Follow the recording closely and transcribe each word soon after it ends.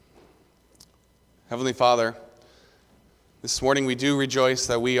Heavenly Father, this morning we do rejoice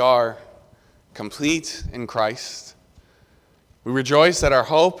that we are complete in Christ. We rejoice that our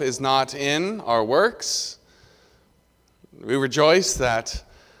hope is not in our works. We rejoice that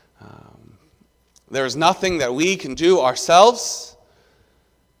there is nothing that we can do ourselves.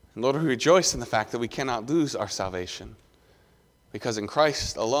 And Lord, we rejoice in the fact that we cannot lose our salvation, because in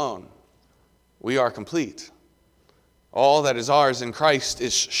Christ alone we are complete. All that is ours in Christ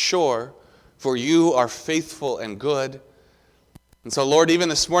is sure, for you are faithful and good. And so, Lord, even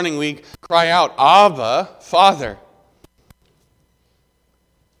this morning we cry out, Abba, Father.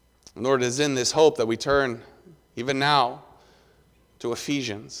 And Lord, it is in this hope that we turn, even now, to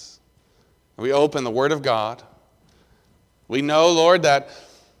Ephesians. We open the Word of God. We know, Lord, that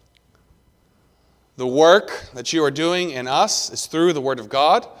the work that you are doing in us is through the Word of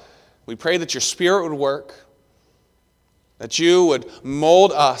God. We pray that your Spirit would work, that you would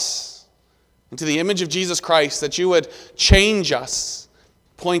mold us into the image of Jesus Christ, that you would change us,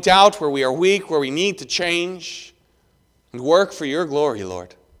 point out where we are weak, where we need to change, and work for your glory,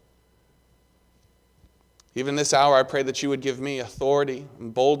 Lord. Even this hour, I pray that you would give me authority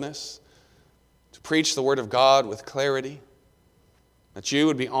and boldness to preach the Word of God with clarity, that you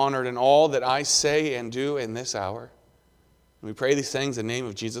would be honored in all that I say and do in this hour. And we pray these things in the name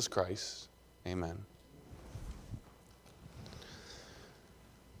of Jesus Christ. Amen.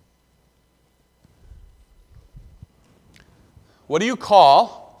 What do you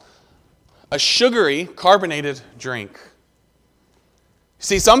call a sugary carbonated drink?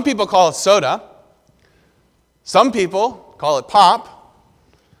 See, some people call it soda. Some people call it pop.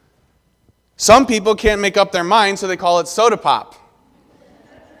 Some people can't make up their mind, so they call it soda pop.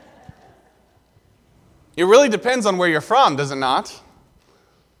 It really depends on where you're from, does it not?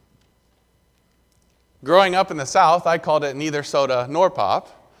 Growing up in the South, I called it neither soda nor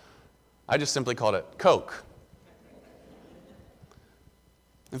pop. I just simply called it Coke.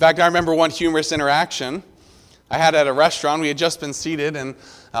 In fact, I remember one humorous interaction I had at a restaurant. We had just been seated, and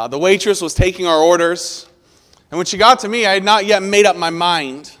the waitress was taking our orders. And when she got to me, I had not yet made up my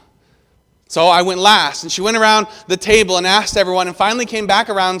mind. So I went last, and she went around the table and asked everyone, and finally came back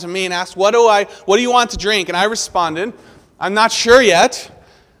around to me and asked, what do you want to drink? And I responded, I'm not sure yet,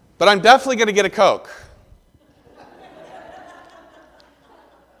 but I'm definitely going to get a Coke.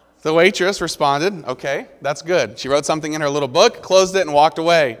 The waitress responded, okay, that's good. She wrote something in her little book, closed it, and walked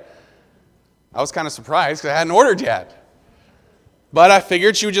away. I was kind of surprised because I hadn't ordered yet. But I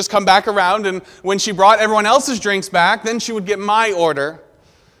figured she would just come back around, and when she brought everyone else's drinks back, then she would get my order.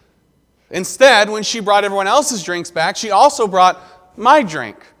 Instead, when she brought everyone else's drinks back, she also brought my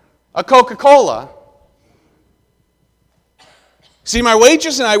drink, a Coca-Cola. See, my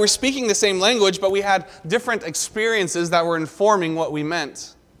waitress and I were speaking the same language, but we had different experiences that were informing what we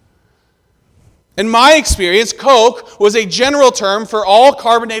meant. In my experience, Coke was a general term for all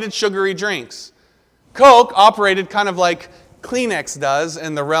carbonated sugary drinks. Coke operated kind of like Kleenex does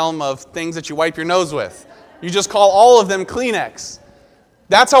in the realm of things that you wipe your nose with. You just call all of them Kleenex.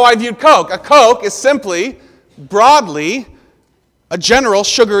 That's how I viewed Coke. A Coke is simply, broadly, a general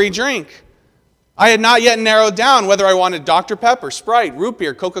sugary drink. I had not yet narrowed down whether I wanted Dr. Pepper, Sprite, root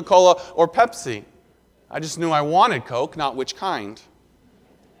beer, Coca-Cola, or Pepsi. I just knew I wanted Coke, not which kind.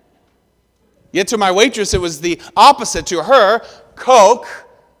 Yet to my waitress, it was the opposite. To her, Coke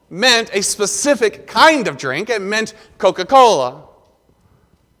meant a specific kind of drink. It meant Coca-Cola.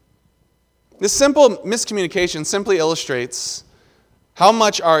 This simple miscommunication simply illustrates how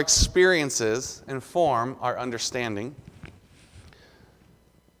much our experiences inform our understanding.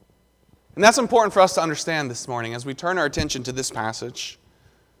 And that's important for us to understand this morning as we turn our attention to this passage.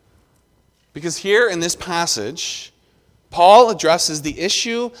 Because here in this passage, Paul addresses the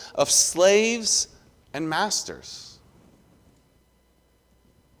issue of slaves and masters.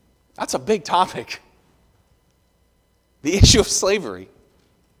 That's a big topic. The issue of slavery.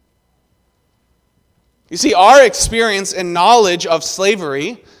 You see, our experience and knowledge of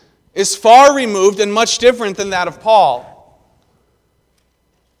slavery is far removed and much different than that of Paul.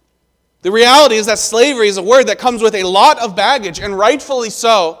 The reality is that slavery is a word that comes with a lot of baggage, and rightfully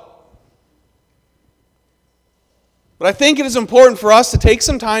so. But I think it is important for us to take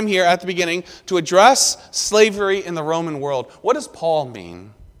some time here at the beginning to address slavery in the Roman world. What does Paul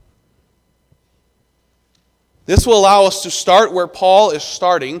mean? This will allow us to start where Paul is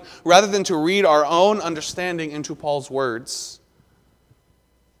starting, rather than to read our own understanding into Paul's words.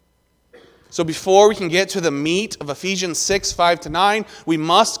 So before we can get to the meat of Ephesians 6, 5-9, we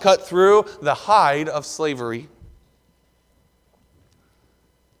must cut through the hide of slavery.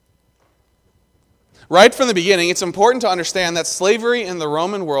 Right from the beginning, it's important to understand that slavery in the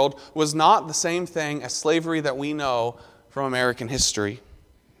Roman world was not the same thing as slavery that we know from American history.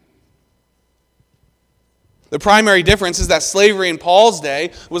 The primary difference is that slavery in Paul's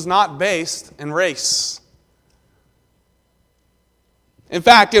day was not based in race. In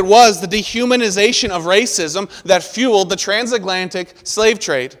fact, it was the dehumanization of racism that fueled the transatlantic slave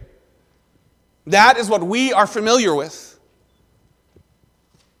trade. That is what we are familiar with.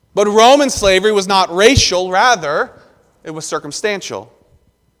 But Roman slavery was not racial, rather, it was circumstantial.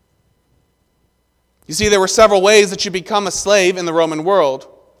 You see, there were several ways that you become a slave in the Roman world.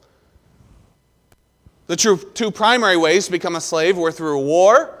 The two primary ways to become a slave were through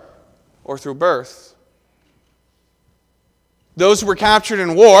war or through birth. Those who were captured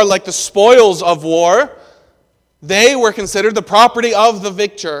in war, like the spoils of war, they were considered the property of the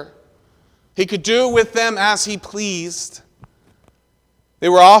victor. He could do with them as he pleased. They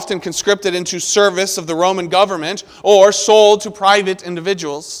were often conscripted into service of the Roman government or sold to private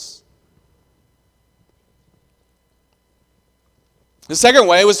individuals. The second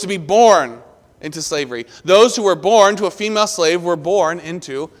way was to be born into slavery. Those who were born to a female slave were born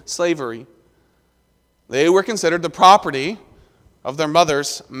into slavery. They were considered the property of their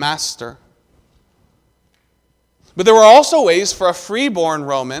mother's master. But there were also ways for a freeborn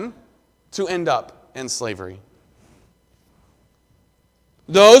Roman to end up in slavery.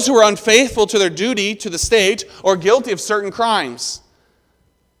 Those who were unfaithful to their duty to the state or guilty of certain crimes,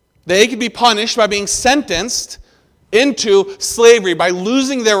 they could be punished by being sentenced into slavery, by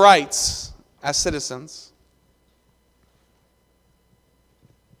losing their rights as citizens.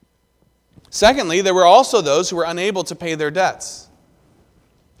 Secondly, there were also those who were unable to pay their debts,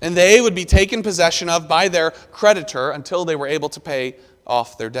 and they would be taken possession of by their creditor until they were able to pay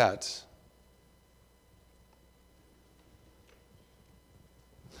off their debt.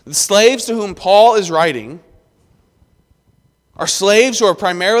 The slaves to whom Paul is writing are slaves who are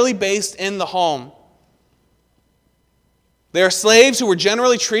primarily based in the home. They are slaves who were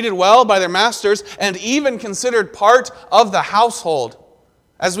generally treated well by their masters and even considered part of the household.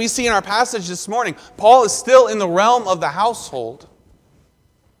 As we see in our passage this morning, Paul is still in the realm of the household.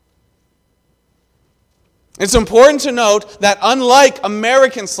 It's important to note that unlike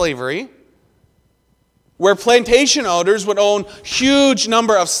American slavery, where plantation owners would own huge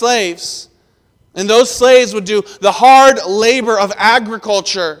number of slaves, and those slaves would do the hard labor of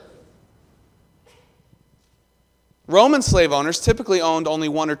agriculture, Roman slave owners typically owned only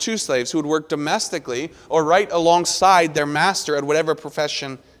one or two slaves who would work domestically or right alongside their master at whatever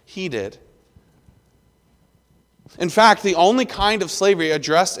profession he did. In fact, the only kind of slavery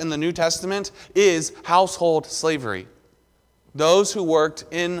addressed in the New Testament is household slavery. Those who worked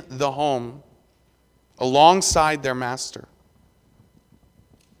in the home alongside their master.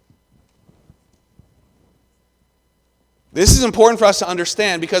 This is important for us to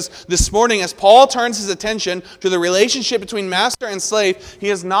understand because this morning, as Paul turns his attention to the relationship between master and slave, he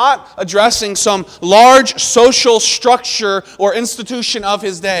is not addressing some large social structure or institution of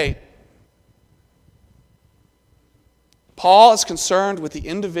his day. Paul is concerned with the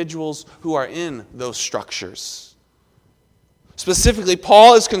individuals who are in those structures. Specifically,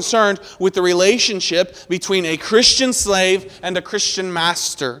 Paul is concerned with the relationship between a Christian slave and a Christian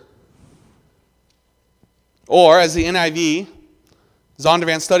master. Or, as the NIV,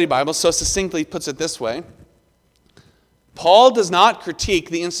 Zondervan Study Bible, so succinctly puts it this way, Paul does not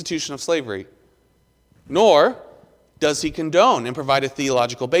critique the institution of slavery, nor does he condone and provide a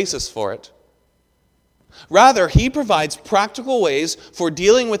theological basis for it. Rather, he provides practical ways for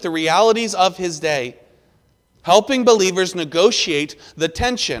dealing with the realities of his day, helping believers negotiate the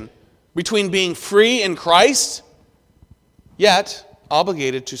tension between being free in Christ, yet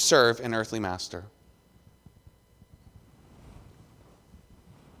obligated to serve an earthly master.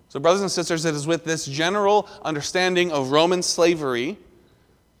 So, brothers and sisters, it is with this general understanding of Roman slavery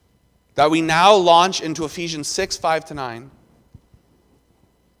that we now launch into Ephesians 6, 5-9.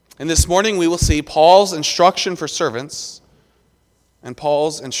 And this morning we will see Paul's instruction for servants and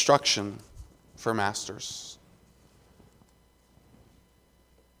Paul's instruction for masters.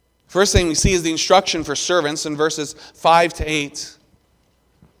 First thing we see is the instruction for servants in verses 5-8.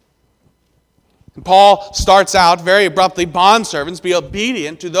 And Paul starts out very abruptly, bondservants, be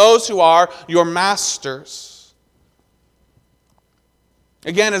obedient to those who are your masters.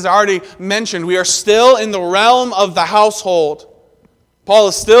 Again, as I already mentioned, we are still in the realm of the household. Paul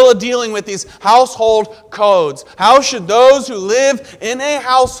is still dealing with these household codes. How should those who live in a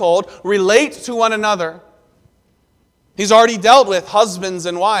household relate to one another? He's already dealt with husbands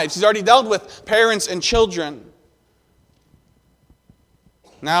and wives. He's already dealt with parents and children.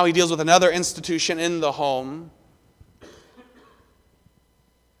 Now he deals with another institution in the home.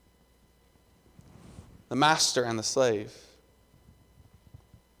 The master and the slave.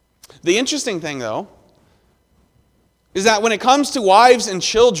 The interesting thing, though, is that when it comes to wives and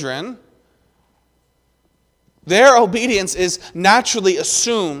children, their obedience is naturally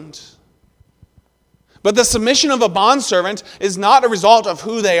assumed. But the submission of a bondservant is not a result of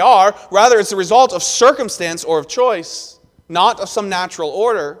who they are. Rather, it's a result of circumstance or of choice, not of some natural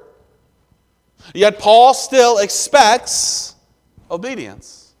order. Yet Paul still expects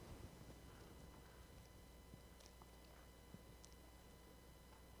obedience.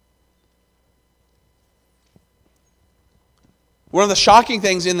 One of the shocking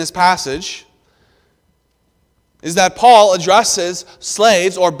things in this passage is that Paul addresses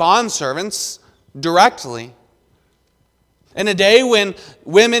slaves or bondservants directly. In a day when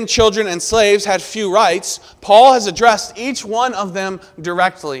women, children, and slaves had few rights, Paul has addressed each one of them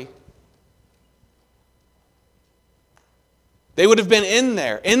directly. They would have been in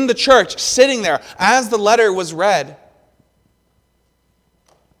the church, sitting there as the letter was read.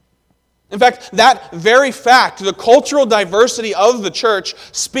 In fact, that very fact, the cultural diversity of the church,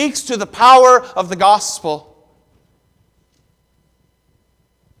 speaks to the power of the gospel.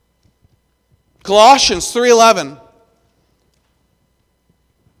 Colossians 3:11.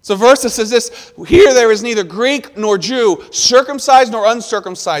 It's a verse that says this: "Here there is neither Greek nor Jew, circumcised nor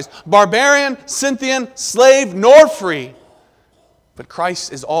uncircumcised, barbarian, Scythian, slave nor free, but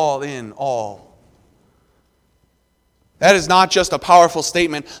Christ is all in all." That is not just a powerful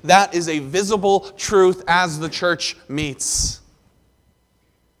statement. That is a visible truth as the church meets.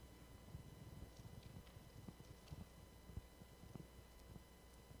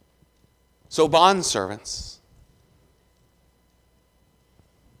 So bondservants,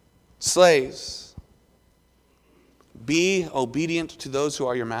 slaves, be obedient to those who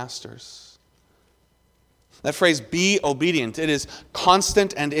are your masters. That phrase, be obedient, it is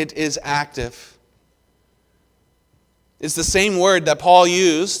constant and it is active. It's the same word that Paul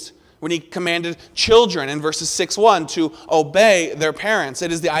used when he commanded children in verses 6:1 to obey their parents.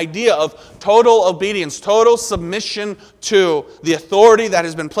 It is the idea of total obedience, total submission to the authority that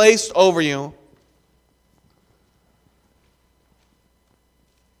has been placed over you.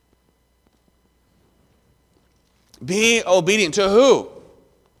 Be obedient to who?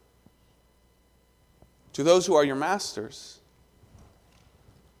 To those who are your masters.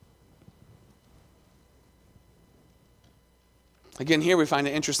 Again, here we find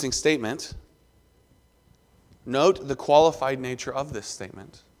an interesting statement. Note the qualified nature of this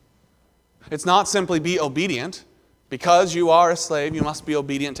statement. It's not simply be obedient. Because you are a slave, you must be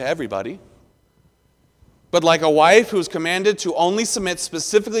obedient to everybody. But like a wife who's commanded to only submit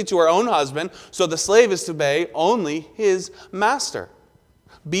specifically to her own husband, so the slave is to obey only his master.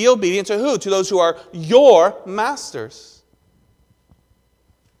 Be obedient to who? To those who are your masters.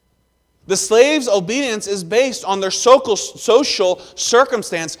 The slave's obedience is based on their social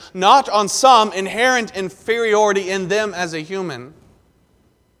circumstance, not on some inherent inferiority in them as a human.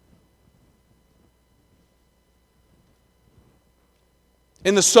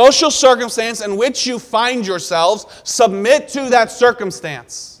 In the social circumstance in which you find yourselves, submit to that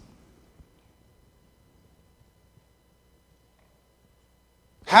circumstance.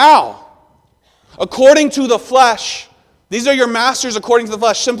 How? According to the flesh. These are your masters according to the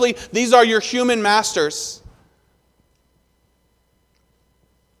flesh. Simply, these are your human masters.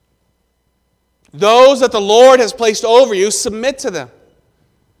 Those that the Lord has placed over you, submit to them.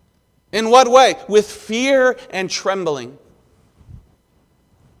 In what way? With fear and trembling.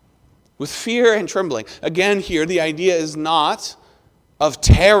 With fear and trembling. Again, here, the idea is not of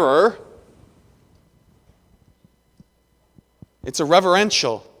terror. It's a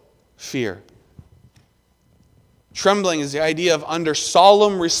reverential fear. Trembling is the idea of under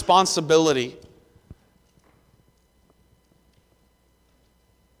solemn responsibility.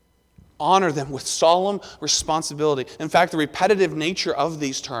 Honor them with solemn responsibility. In fact, the repetitive nature of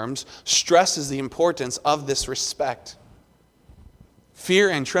these terms stresses the importance of this respect.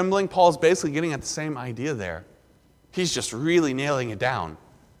 Fear and trembling, Paul's basically getting at the same idea there. He's just really nailing it down.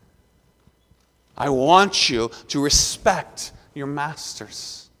 I want you to respect your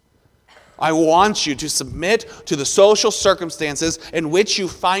masters. I want you to submit to the social circumstances in which you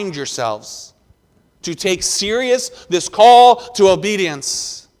find yourselves. To take serious this call to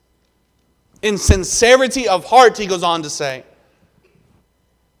obedience. In sincerity of heart, he goes on to say.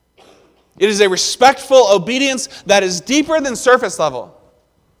 It is a respectful obedience that is deeper than surface level.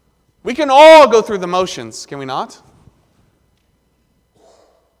 We can all go through the motions, can we not?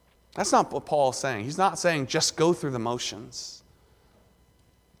 That's not what Paul is saying. He's not saying just go through the motions.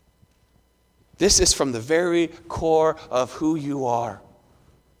 This is from the very core of who you are.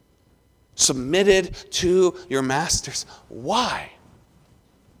 Submitted to your masters. Why?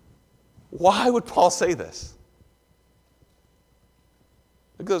 Why would Paul say this?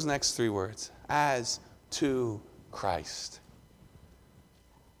 Look at those next three words. As to Christ.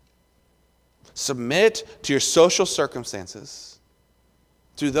 Submit to your social circumstances,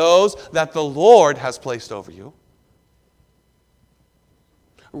 to those that the Lord has placed over you,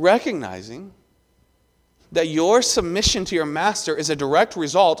 recognizing that your submission to your master is a direct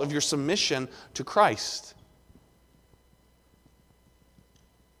result of your submission to Christ.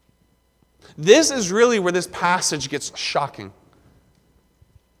 This is really where this passage gets shocking.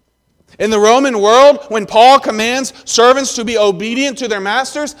 In the Roman world, when Paul commands servants to be obedient to their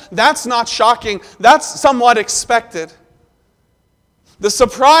masters, that's not shocking. That's somewhat expected. The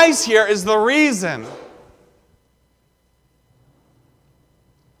surprise here is the reason.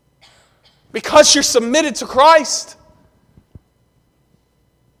 Because you're submitted to Christ.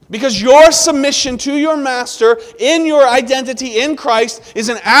 Because your submission to your master in your identity in Christ is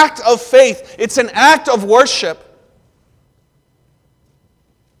an act of faith. It's an act of worship.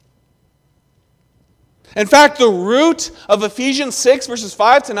 In fact, the root of Ephesians 6, verses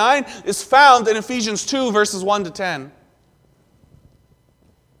 5 to 9, is found in Ephesians 2, verses 1 to 10.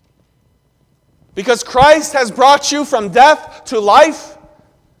 Because Christ has brought you from death to life.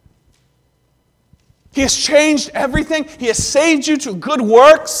 He has changed everything. He has saved you to good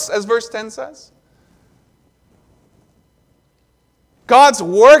works, as verse 10 says. God's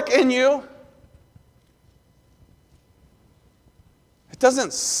work in you, it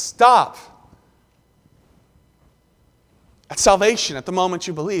doesn't stop at salvation, at the moment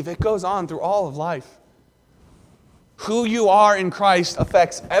you believe. It goes on through all of life. Who you are in Christ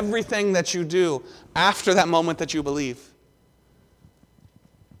affects everything that you do after that moment that you believe.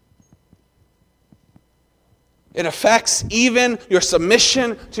 It affects even your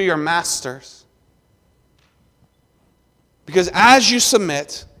submission to your masters. Because as you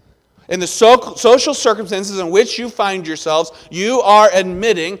submit, in the social circumstances in which you find yourselves, you are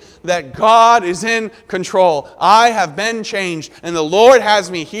admitting that God is in control. I have been changed, and the Lord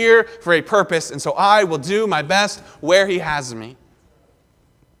has me here for a purpose, and so I will do my best where He has me.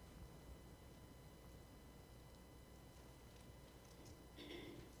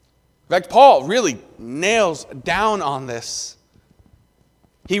 In fact, Paul really nails down on this.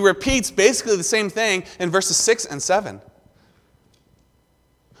 He repeats basically the same thing in verses 6 and 7.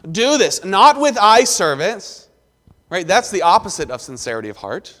 Do this, not with eye service, right? That's the opposite of sincerity of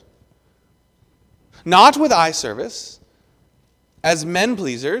heart. Not with eye service, as men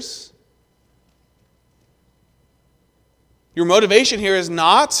pleasers. Your motivation here is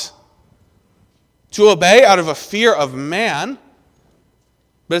not to obey out of a fear of man,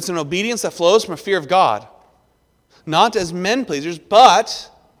 but it's an obedience that flows from a fear of God. Not as men pleasers,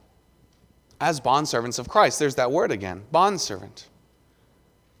 but as bondservants of Christ. There's that word again, bondservant.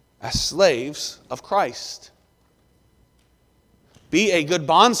 As slaves of Christ. Be a good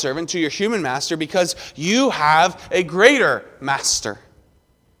bondservant to your human master because you have a greater master.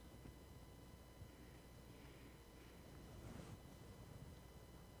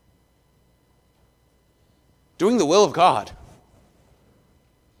 Doing the will of God.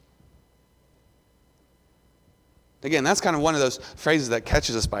 Again, that's kind of one of those phrases that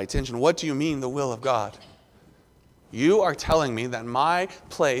catches us by attention. What do you mean, the will of God? You are telling me that my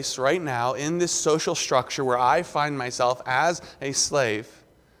place right now in this social structure where I find myself as a slave,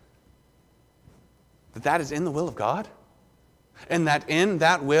 that is in the will of God? And that in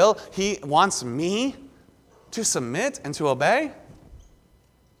that will, He wants me to submit and to obey?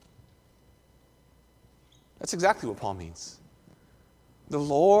 That's exactly what Paul means. The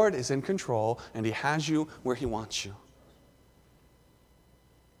Lord is in control, and He has you where He wants you.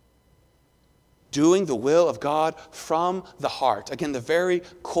 Doing the will of God from the heart. Again, the very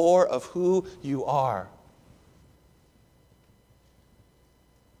core of who you are.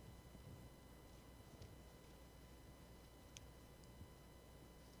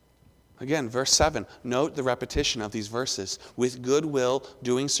 Again, verse 7. Note the repetition of these verses. With good will,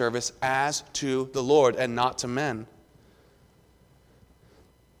 doing service as to the Lord and not to men.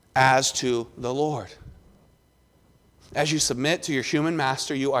 As to the Lord. As you submit to your human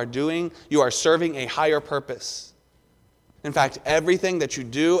master, you are serving a higher purpose. In fact, everything that you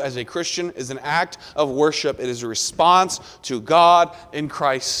do as a Christian is an act of worship. It is a response to God in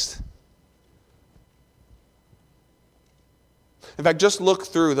Christ. In fact, just look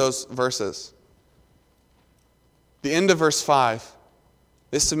through those verses. The end of verse 5.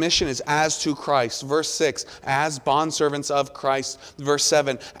 This submission is as to Christ. Verse 6, as bondservants of Christ. Verse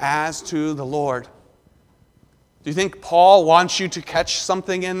 7, as to the Lord. Do you think Paul wants you to catch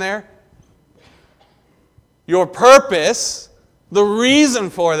something in there? Your purpose, the reason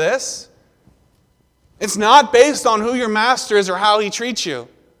for this, it's not based on who your master is or how he treats you.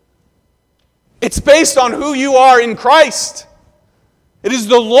 It's based on who you are in Christ. It is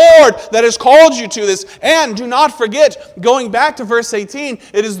the Lord that has called you to this. And do not forget, going back to verse 18,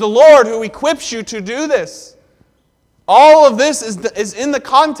 it is the Lord who equips you to do this. All of this is in the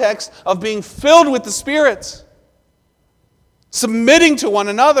context of being filled with the Spirit, submitting to one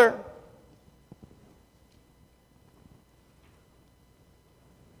another.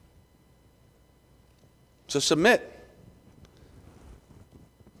 So submit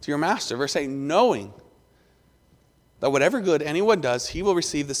to your master. Verse 8, knowing that whatever good anyone does, he will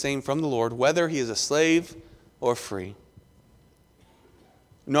receive the same from the Lord, whether he is a slave or free.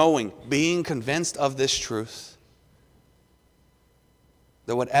 Knowing, being convinced of this truth,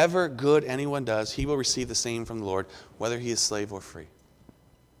 that whatever good anyone does, he will receive the same from the Lord, whether he is slave or free.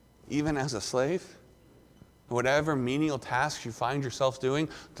 Even as a slave, whatever menial tasks you find yourself doing,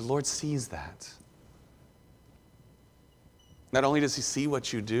 the Lord sees that. Not only does he see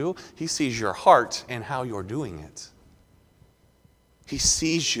what you do, he sees your heart and how you're doing it. He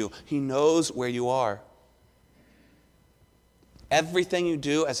sees you. He knows where you are. Everything you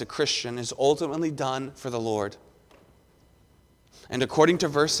do as a Christian is ultimately done for the Lord. And according to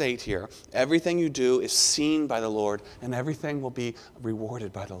verse 8 here, everything you do is seen by the Lord, and everything will be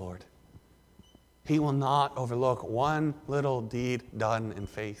rewarded by the Lord. He will not overlook one little deed done in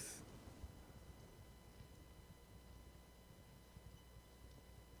faith.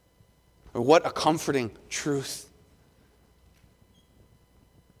 What a comforting truth.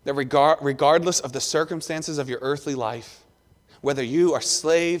 That regardless of the circumstances of your earthly life, whether you are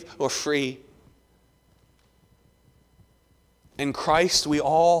slave or free, in Christ we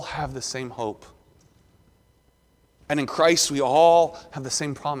all have the same hope. And in Christ we all have the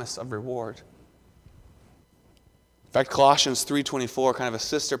same promise of reward. In fact, Colossians 3:24, kind of a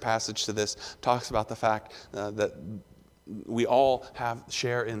sister passage to this, talks about the fact that we all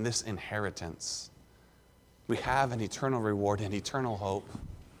share in this inheritance. We have an eternal reward and eternal hope.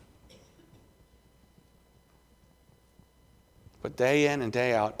 But day in and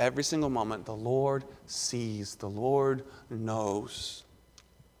day out, every single moment, the Lord sees, the Lord knows.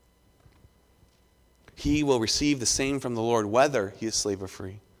 He will receive the same from the Lord, whether he is slave or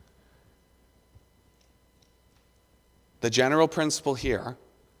free. The general principle here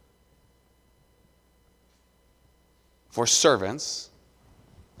for servants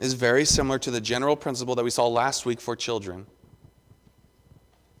is very similar to the general principle that we saw last week for children.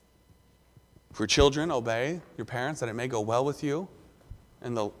 For children, obey your parents that it may go well with you,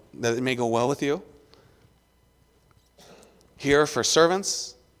 and that it may go well with you. Here for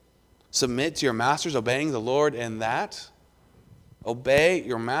servants, submit to your masters, obeying the Lord in that. Obey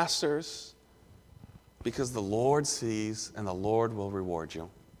your masters because the Lord sees and the Lord will reward you.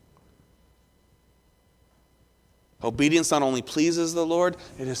 Obedience not only pleases the Lord,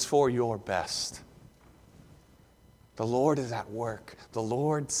 it is for your best. The Lord is at work. The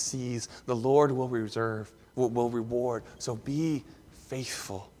Lord sees. The Lord will reward. So be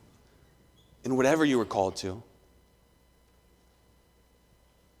faithful in whatever you were called to.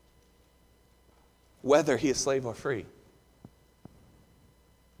 Whether he is slave or free.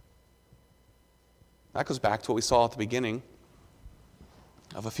 That goes back to what we saw at the beginning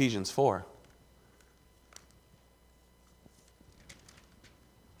of Ephesians 4.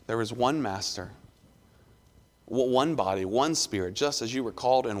 There is one master, one body, one Spirit, just as you were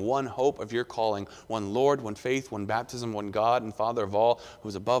called in one hope of your calling, one Lord, one faith, one baptism, one God and Father of all, who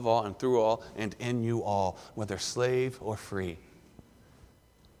is above all and through all and in you all, whether slave or free.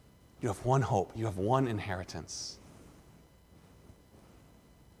 You have one hope. You have one inheritance.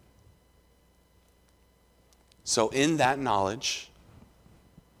 So in that knowledge,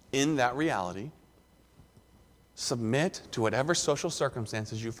 in that reality, submit to whatever social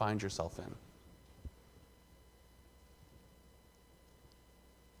circumstances you find yourself in.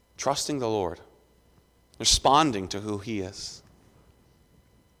 Trusting the Lord, responding to who he is.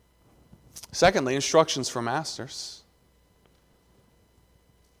 Secondly, instructions for masters.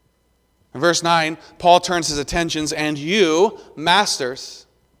 In verse 9, Paul turns his attentions, and you, masters.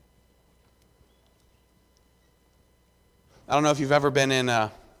 I don't know if you've ever been in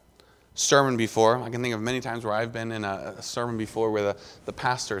a sermon before. I can think of many times where I've been in a sermon before where the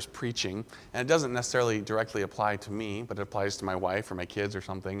pastor is preaching, and it doesn't necessarily directly apply to me, but it applies to my wife or my kids or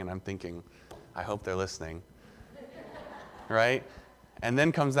something, and I'm thinking, I hope they're listening. Right? And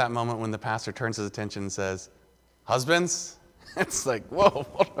then comes that moment when the pastor turns his attention and says, husbands? It's like, whoa.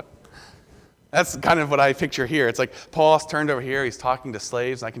 That's kind of what I picture here. It's like Paul's turned over here. He's talking to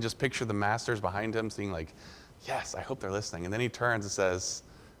slaves. And I can just picture the masters behind him seeing like, yes, I hope they're listening. And then he turns and says,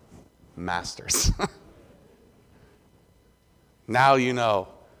 masters. Now you know.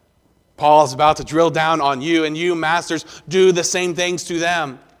 Paul's about to drill down on you, and you, masters, do the same things to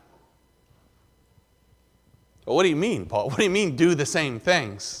them. But what do you mean, Paul? What do you mean, do the same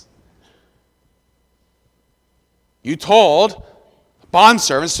things? You told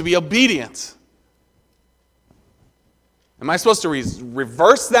bondservants to be obedient. Am I supposed to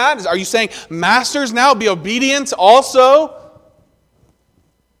reverse that? Are you saying, masters, now be obedient also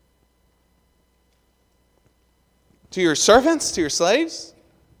to your servants, to your slaves?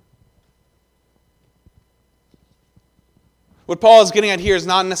 What Paul is getting at here is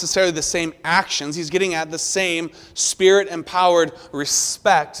not necessarily the same actions. He's getting at the same Spirit-empowered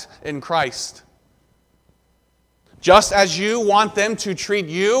respect in Christ. Just as you want them to treat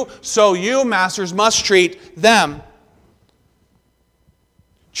you, so you, masters, must treat them.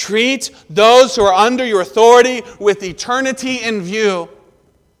 Treat those who are under your authority with eternity in view.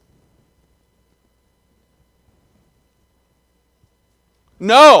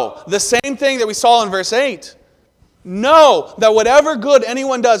 Know the same thing that we saw in verse 8. Know that whatever good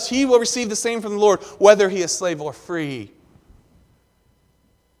anyone does, he will receive the same from the Lord, whether he is slave or free.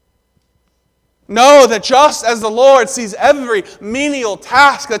 Know that just as the Lord sees every menial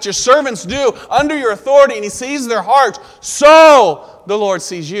task that your servants do under your authority, and He sees their heart, so the Lord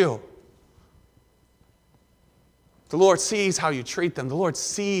sees you. The Lord sees how you treat them. The Lord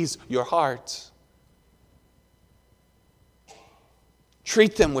sees your heart.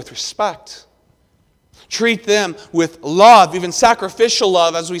 Treat them with respect. Treat them with love, even sacrificial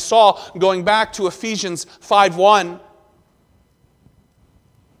love, as we saw going back to Ephesians 5:1.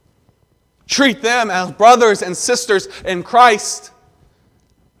 Treat them as brothers and sisters in Christ,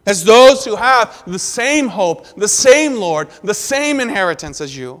 as those who have the same hope, the same Lord, the same inheritance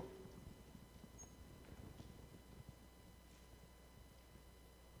as you.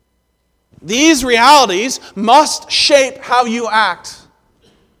 These realities must shape how you act.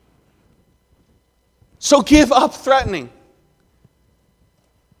 So give up threatening.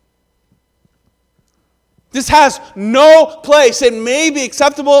 This has no place. It may be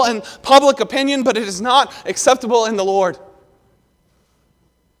acceptable in public opinion, but it is not acceptable in the Lord.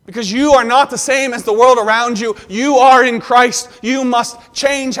 Because you are not the same as the world around you. You are in Christ. You must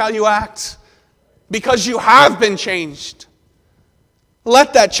change how you act. Because you have been changed.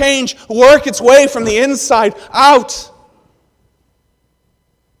 Let that change work its way from the inside out.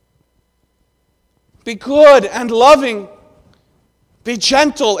 Be good and loving. Be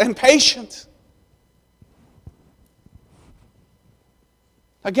gentle and patient.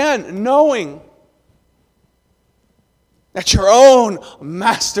 Again, knowing that your own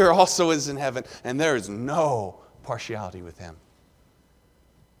Master also is in heaven, and there is no partiality with Him.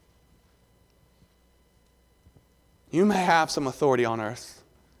 You may have some authority on earth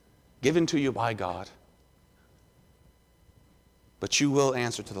given to you by God, but you will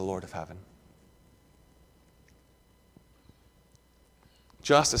answer to the Lord of heaven.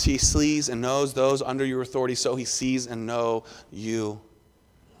 Just as He sees and knows those under your authority, so He sees and knows you.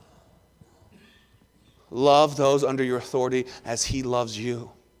 Love those under your authority as He loves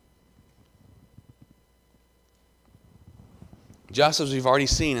you. Just as we've already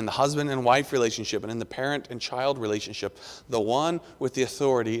seen in the husband and wife relationship and in the parent and child relationship, the one with the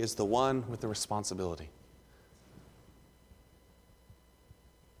authority is the one with the responsibility.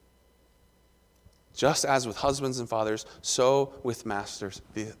 Just as with husbands and fathers, so with masters.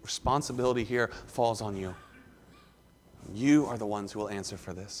 The responsibility here falls on you. You are the ones who will answer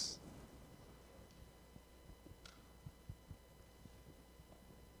for this.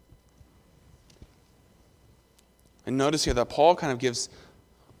 And notice here that Paul kind of gives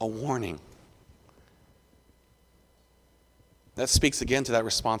a warning that speaks again to that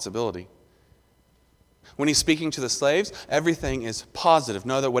responsibility. When he's speaking to the slaves, everything is positive.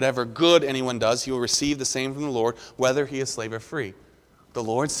 Know that whatever good anyone does, he will receive the same from the Lord, whether he is slave or free. The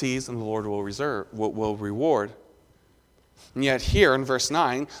Lord sees and the Lord will reward. And yet here in verse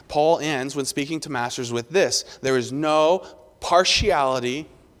 9, Paul ends when speaking to masters with this: there is no partiality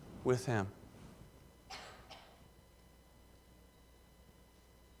with him.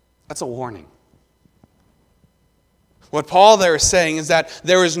 That's a warning. What Paul there is saying is that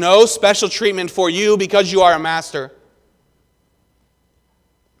there is no special treatment for you because you are a master.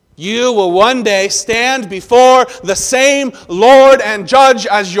 You will one day stand before the same Lord and judge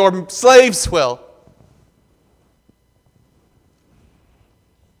as your slaves will.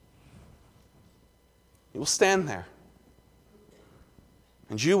 You will stand there.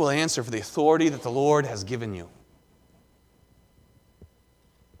 And you will answer for the authority that the Lord has given you.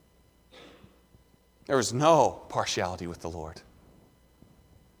 There is no partiality with the Lord.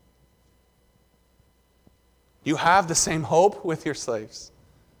 You have the same hope with your slaves.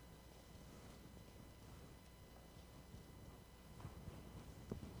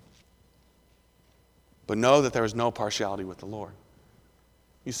 But know that there is no partiality with the Lord.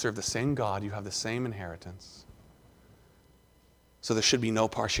 You serve the same God. You have the same inheritance. So there should be no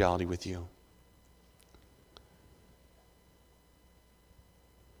partiality with you.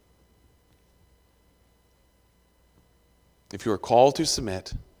 If you are called to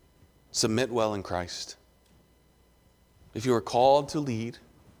submit, submit well in Christ. If you are called to lead,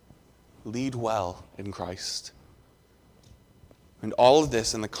 lead well in Christ. And all of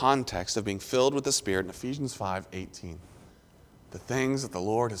this in the context of being filled with the Spirit in Ephesians 5:18. The things that the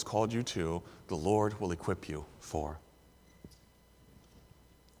Lord has called you to, the Lord will equip you for.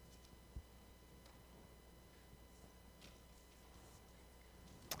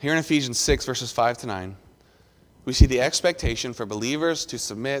 Here in Ephesians 6, verses 5 to 9, we see the expectation for believers to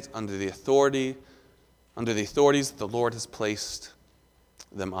submit under the authorities that the Lord has placed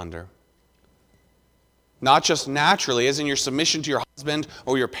them under. Not just naturally, as in your submission to your husband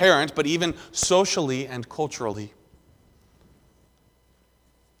or your parent, but even socially and culturally.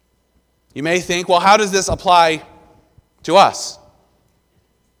 You may think, well, how does this apply to us?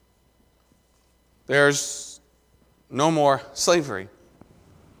 There's no more slavery.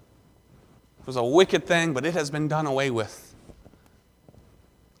 It was a wicked thing, but it has been done away with.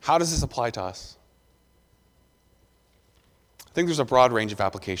 How does this apply to us? I think there's a broad range of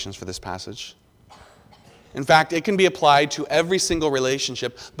applications for this passage. In fact, it can be applied to every single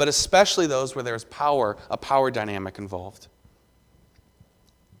relationship, but especially those where there's a power dynamic involved.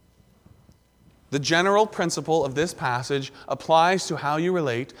 The general principle of this passage applies to how you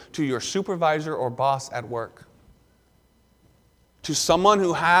relate to your supervisor or boss at work. To someone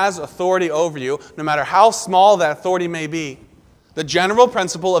who has authority over you, no matter how small that authority may be. The general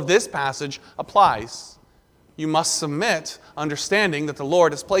principle of this passage applies. You must submit, understanding that the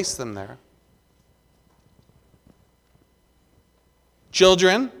Lord has placed them there.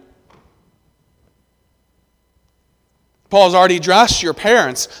 Children, Paul's already addressed your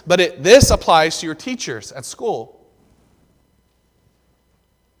parents, but this applies to your teachers at school.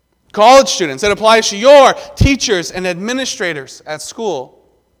 College students, it applies to your teachers and administrators at school.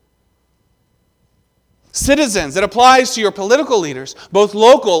 Citizens, it applies to your political leaders, both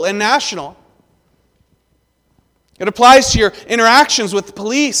local and national. It applies to your interactions with the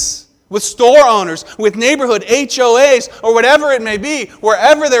police, with store owners, with neighborhood HOAs, or whatever it may be.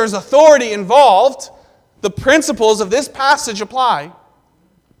 Wherever there is authority involved, the principles of this passage apply.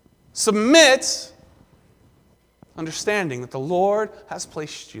 Submit, understanding that the Lord has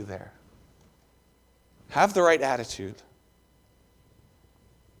placed you there. Have the right attitude.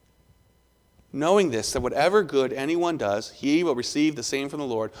 Knowing this, that whatever good anyone does, he will receive the same from the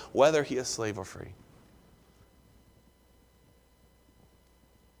Lord, whether he is slave or free.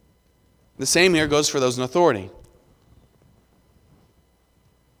 The same here goes for those in authority.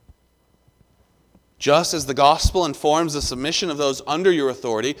 Just as the gospel informs the submission of those under your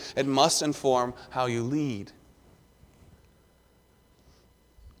authority, it must inform how you lead.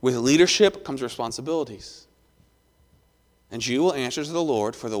 With leadership comes responsibilities. And you will answer to the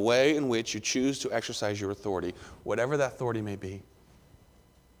Lord for the way in which you choose to exercise your authority, whatever that authority may be.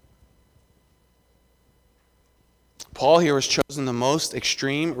 Paul here has chosen the most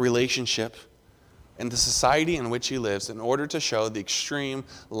extreme relationship in the society in which he lives in order to show the extreme,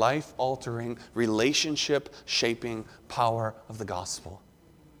 life-altering, relationship-shaping power of the gospel.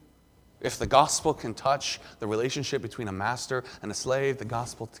 If the gospel can touch the relationship between a master and a slave, the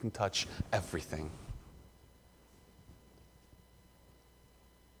gospel can touch everything.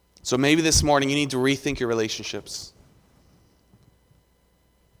 So maybe this morning you need to rethink your relationships.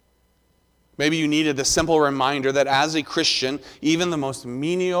 Maybe you needed the simple reminder that as a Christian, even the most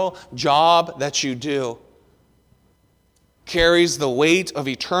menial job that you do carries the weight of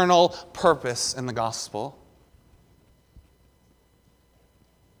eternal purpose in the gospel.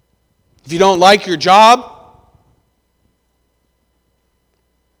 If you don't like your job,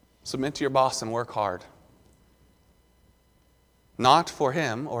 submit to your boss and work hard. Not for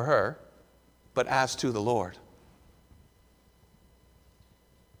him or her, but as to the Lord.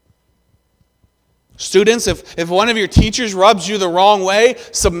 Students, if one of your teachers rubs you the wrong way,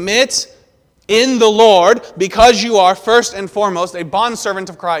 submit in the Lord because you are first and foremost a bondservant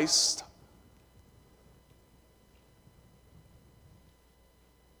of Christ.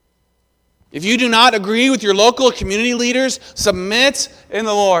 If you do not agree with your local community leaders, submit in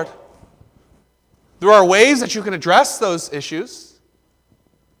the Lord. There are ways that you can address those issues.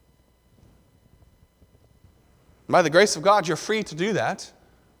 By the grace of God, you're free to do that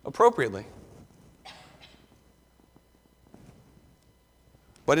appropriately.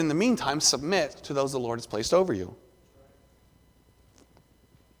 But in the meantime, submit to those the Lord has placed over you.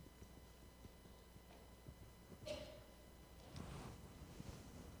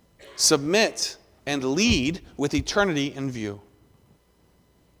 Submit and lead with eternity in view.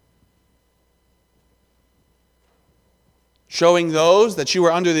 Showing those that you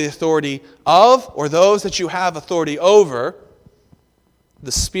are under the authority of, or those that you have authority over,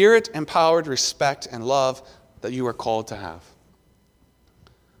 the Spirit-empowered respect and love that you are called to have.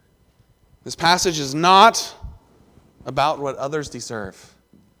 This passage is not about what others deserve.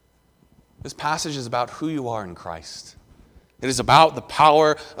 This passage is about who you are in Christ. It is about the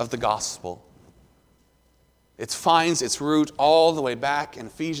power of the gospel. It finds its root all the way back in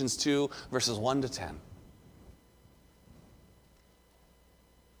Ephesians 2, verses 1 to 10.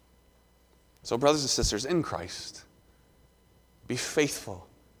 So, brothers and sisters, in Christ, be faithful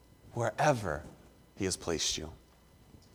wherever He has placed you.